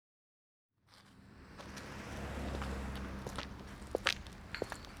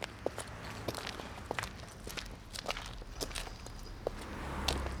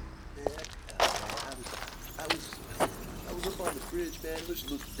fridge, man,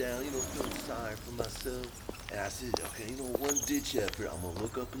 just looking down, feeling sorry for myself. And I said, okay, one ditch effort. I'm gonna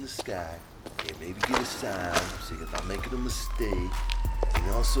look up in the sky and maybe get a sign, see if I'm making a mistake.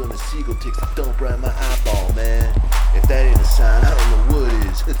 And all of a sudden the seagull takes a dump right in my eyeball, man. If that ain't a sign, I don't know what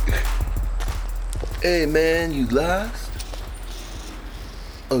is. Hey, man, you lost?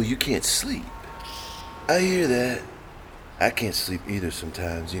 Oh, you can't sleep. I hear that. I can't sleep either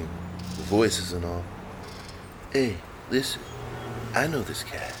sometimes, the voices and all. Hey, listen, I know this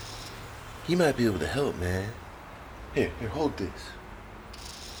cat. He might be able to help, man. Here, hold this.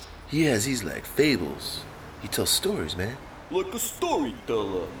 He has these like fables. He tells stories, man. Like a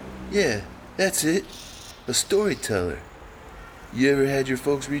storyteller. Yeah, that's it. A storyteller. You ever had your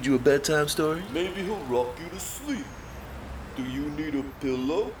folks read you a bedtime story? Maybe he'll rock you to sleep. Do you need a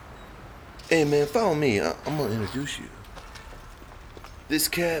pillow? Hey, man, follow me. I'm gonna introduce you. This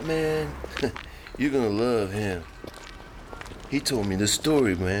cat, man, you're gonna love him. He told me this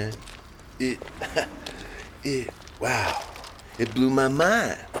story, man. Wow, it blew my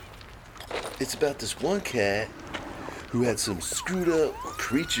mind. It's about this one cat who had some screwed up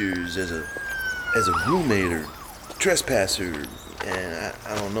creatures as a roommate or trespasser, and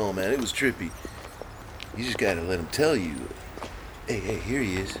I don't know, man, it was trippy. You just gotta let him tell you. Hey, here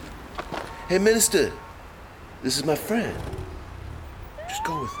he is. Hey, minister, this is my friend. Just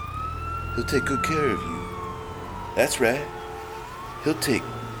go with him. He'll take good care of you. That's right. He'll take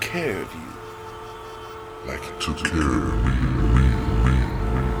care of you. Like he took care of me.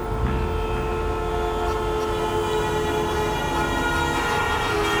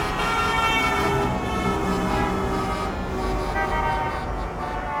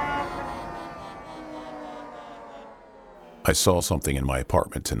 I saw something in my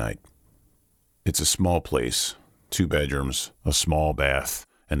apartment tonight. It's a small place, 2 bedrooms, a small bath,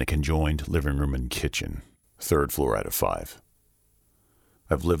 and a conjoined living room and kitchen, 3rd floor out of 5.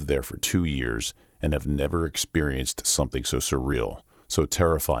 I've lived there for 2 years and have never experienced something so surreal, so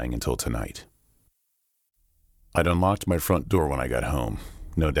terrifying until tonight. I'd unlocked my front door when I got home,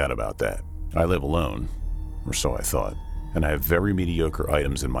 no doubt about that. I live alone, or so I thought, and I have very mediocre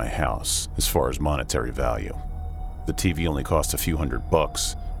items in my house as far as monetary value. The TV only cost a few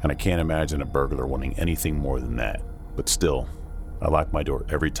 $100, and I can't imagine a burglar wanting anything more than that. But still, I lock my door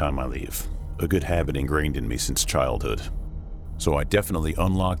every time I leave, a good habit ingrained in me since childhood. So I definitely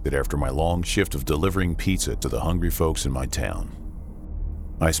unlocked it after my long shift of delivering pizza to the hungry folks in my town.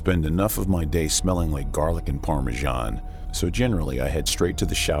 I spend enough of my day smelling like garlic and Parmesan, so generally I head straight to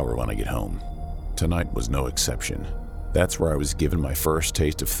the shower when I get home. Tonight was no exception. That's where I was given my first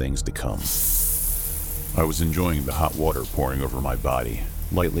taste of things to come. I was enjoying the hot water pouring over my body,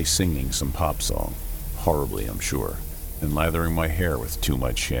 lightly singing some pop song, horribly I'm sure, and lathering my hair with too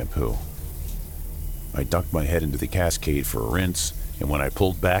much shampoo. I ducked my head into the cascade for a rinse, and when I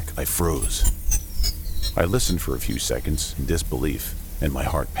pulled back, I froze. I listened for a few seconds in disbelief, and my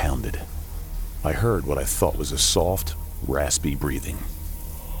heart pounded. I heard what I thought was a soft, raspy breathing,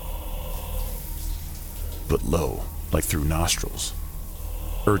 but low, like through nostrils.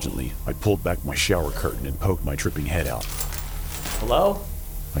 Urgently, I pulled back my shower curtain and poked my dripping head out. Hello?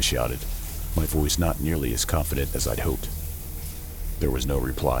 I shouted, my voice not nearly as confident as I'd hoped. There was no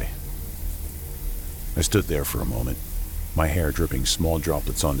reply. I stood there for a moment, my hair dripping small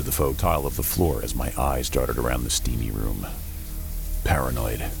droplets onto the faux tile of the floor as my eyes darted around the steamy room.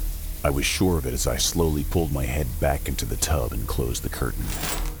 Paranoid, I was sure of it as I slowly pulled my head back into the tub and closed the curtain.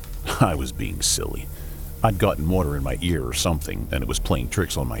 I was being silly. I'd gotten water in my ear or something, and it was playing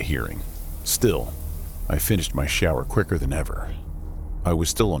tricks on my hearing. Still, I finished my shower quicker than ever. I was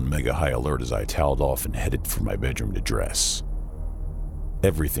still on mega high alert as I toweled off and headed for my bedroom to dress.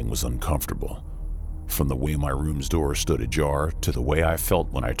 Everything was uncomfortable, from the way my room's door stood ajar to the way I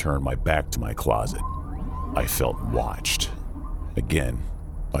felt when I turned my back to my closet. I felt watched. Again,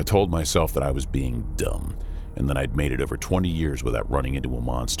 I told myself that I was being dumb, and that I'd made it over 20 years without running into a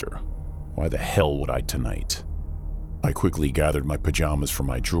monster. Why the hell would I tonight? I quickly gathered my pajamas from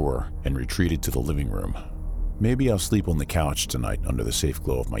my drawer and retreated to the living room. Maybe I'll sleep on the couch tonight under the safe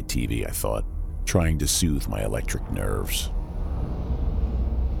glow of my TV, I thought, trying to soothe my electric nerves.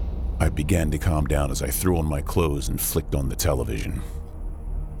 I began to calm down as I threw on my clothes and flicked on the television.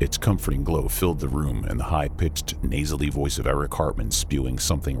 Its comforting glow filled the room, and the high-pitched, nasally voice of Eric Hartman spewing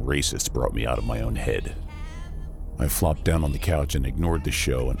something racist brought me out of my own head. I flopped down on the couch and ignored the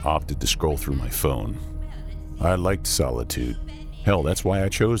show and opted to scroll through my phone. I liked solitude. Hell, that's why I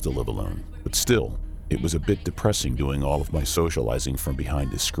chose to live alone. But still, it was a bit depressing doing all of my socializing from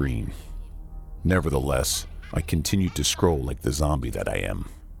behind a screen. Nevertheless, I continued to scroll like the zombie that I am.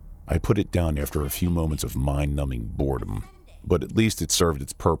 I put it down after a few moments of mind-numbing boredom. but at least it served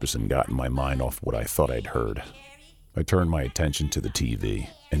its purpose and gotten my mind off what I thought I'd heard. I turned my attention to the TV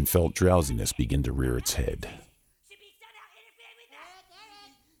and felt drowsiness begin to rear its head.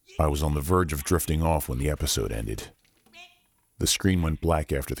 I was on the verge of drifting off when the episode ended. The screen went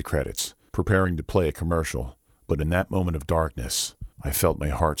black after the credits, preparing to play a commercial, but in that moment of darkness, I felt my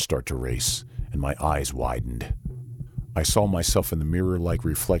heart start to race and my eyes widened. I saw myself in the mirror-like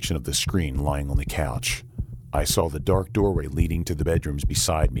reflection of the screen lying on the couch. I saw the dark doorway leading to the bedrooms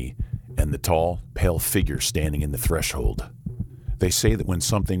beside me and the tall, pale figure standing in the threshold. They say that when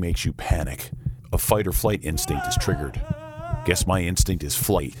something makes you panic, a fight or flight instinct is triggered. Guess my instinct is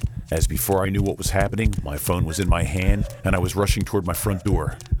flight, as before I knew what was happening, my phone was in my hand and I was rushing toward my front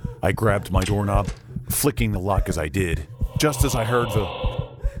door. I grabbed my doorknob, flicking the lock as I did, just as I heard the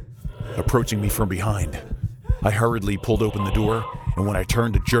approaching me from behind. I hurriedly pulled open the door, and when I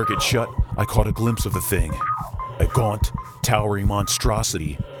turned to jerk it shut, I caught a glimpse of the thing. A gaunt, towering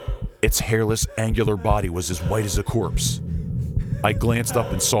monstrosity. Its hairless, angular body was as white as a corpse. I glanced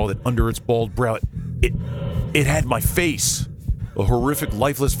up and saw that under its bald brow, it had my face. A horrific,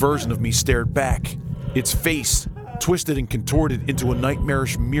 lifeless version of me stared back. Its face, twisted and contorted into a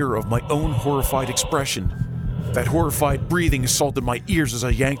nightmarish mirror of my own horrified expression. That horrified breathing assaulted my ears as I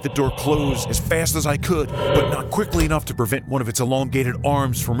yanked the door closed as fast as I could, but not quickly enough to prevent one of its elongated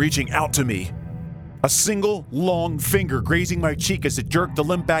arms from reaching out to me. A single, long finger grazing my cheek as it jerked the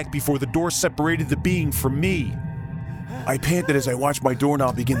limb back before the door separated the being from me. I panted as I watched my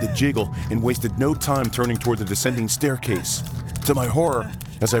doorknob begin to jiggle and wasted no time turning toward the descending staircase. To my horror,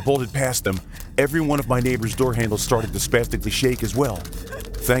 as I bolted past them, every one of my neighbor's door handles started to spastically shake as well.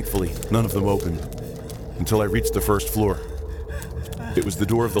 Thankfully, none of them opened, until I reached the first floor. It was the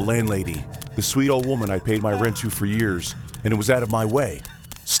door of the landlady, the sweet old woman I paid my rent to for years, and it was out of my way.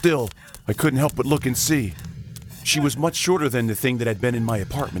 Still, I couldn't help but look and see. She was much shorter than the thing that had been in my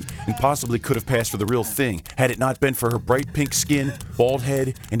apartment, and possibly could have passed for the real thing, had it not been for her bright pink skin, bald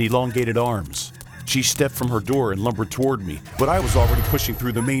head, and elongated arms. She stepped from her door and lumbered toward me, but I was already pushing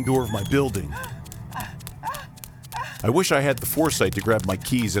through the main door of my building. I wish I had the foresight to grab my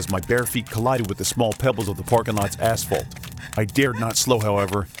keys as my bare feet collided with the small pebbles of the parking lot's asphalt. I dared not slow,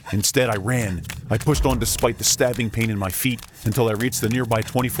 however. Instead, I ran. I pushed on despite the stabbing pain in my feet until I reached the nearby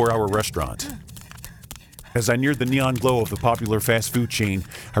 24-hour restaurant. As I neared the neon glow of the popular fast food chain,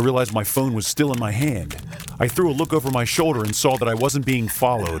 I realized my phone was still in my hand. I threw a look over my shoulder and saw that I wasn't being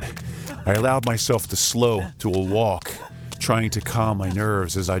followed. I allowed myself to slow to a walk, trying to calm my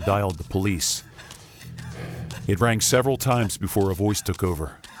nerves as I dialed the police. It rang several times before a voice took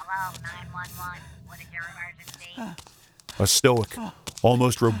over. Hello, 911. What is your emergency? A stoic,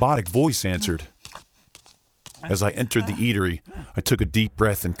 almost robotic voice answered. As I entered the eatery, I took a deep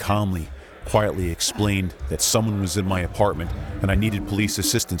breath and calmly, quietly explained that someone was in my apartment and I needed police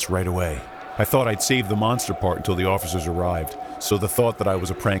assistance right away. I thought I'd save the monster part until the officers arrived, so the thought that I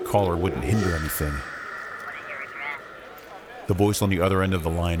was a prank caller wouldn't hinder anything. What is your address? The voice on the other end of the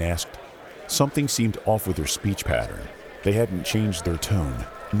line asked. Something seemed off with their speech pattern. They hadn't changed their tone,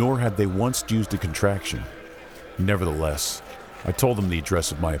 nor had they once used a contraction. Nevertheless, I told them the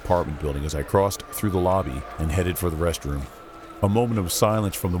address of my apartment building as I crossed through the lobby and headed for the restroom. A moment of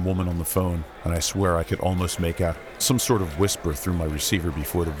silence from the woman on the phone, and I swear I could almost make out some sort of whisper through my receiver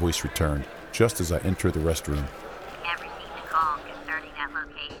before the voice returned, just as I entered the restroom. We have received a call concerning that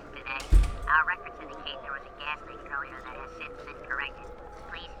location today. Our records indicate there was a gas leak earlier that has since been corrected.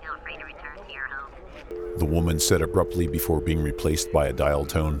 Please feel free to return to your home. The woman said abruptly before being replaced by a dial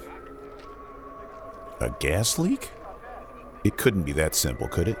tone. A gas leak? It couldn't be that simple,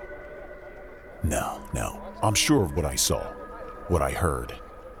 could it? No. I'm sure of what I saw, what I heard.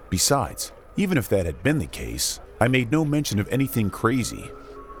 Besides, even if that had been the case, I made no mention of anything crazy.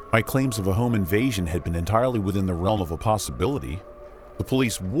 My claims of a home invasion had been entirely within the realm of a possibility. The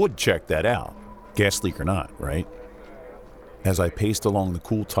police would check that out, gas leak or not, right? As I paced along the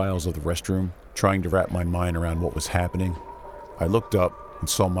cool tiles of the restroom, trying to wrap my mind around what was happening, I looked up and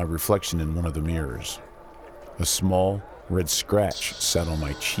saw my reflection in one of the mirrors. A small, red scratch sat on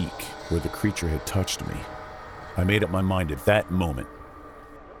my cheek where the creature had touched me. I made up my mind at that moment.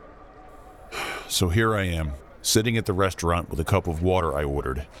 So here I am, sitting at the restaurant with a cup of water I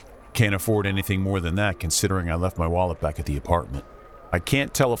ordered. Can't afford anything more than that considering I left my wallet back at the apartment. I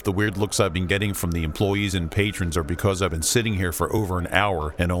can't tell if the weird looks I've been getting from the employees and patrons are because I've been sitting here for over an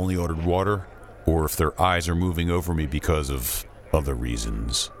hour and only ordered water, or if their eyes are moving over me because of other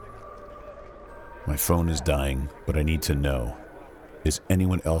reasons. My phone is dying, but I need to know. Is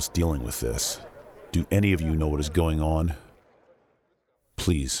anyone else dealing with this? Do any of you know what is going on?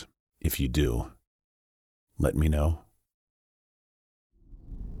 Please, if you do, let me know.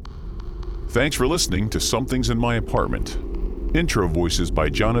 Thanks for listening to Something's in My Apartment. Intro voices by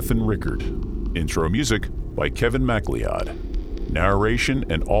Jonathan Rickard. Intro music by Kevin MacLeod. Narration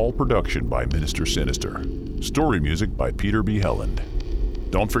and all production by Minister Sinister. Story music by Peter B. Helland.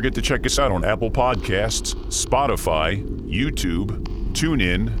 Don't forget to check us out on Apple Podcasts, Spotify, YouTube,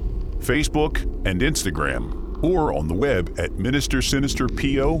 TuneIn, Facebook, and Instagram, or on the web at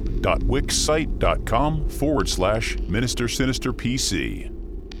ministersinisterpo.wixsite.com/ministersinisterpc.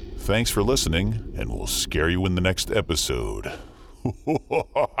 Thanks for listening, and we'll scare you in the next episode.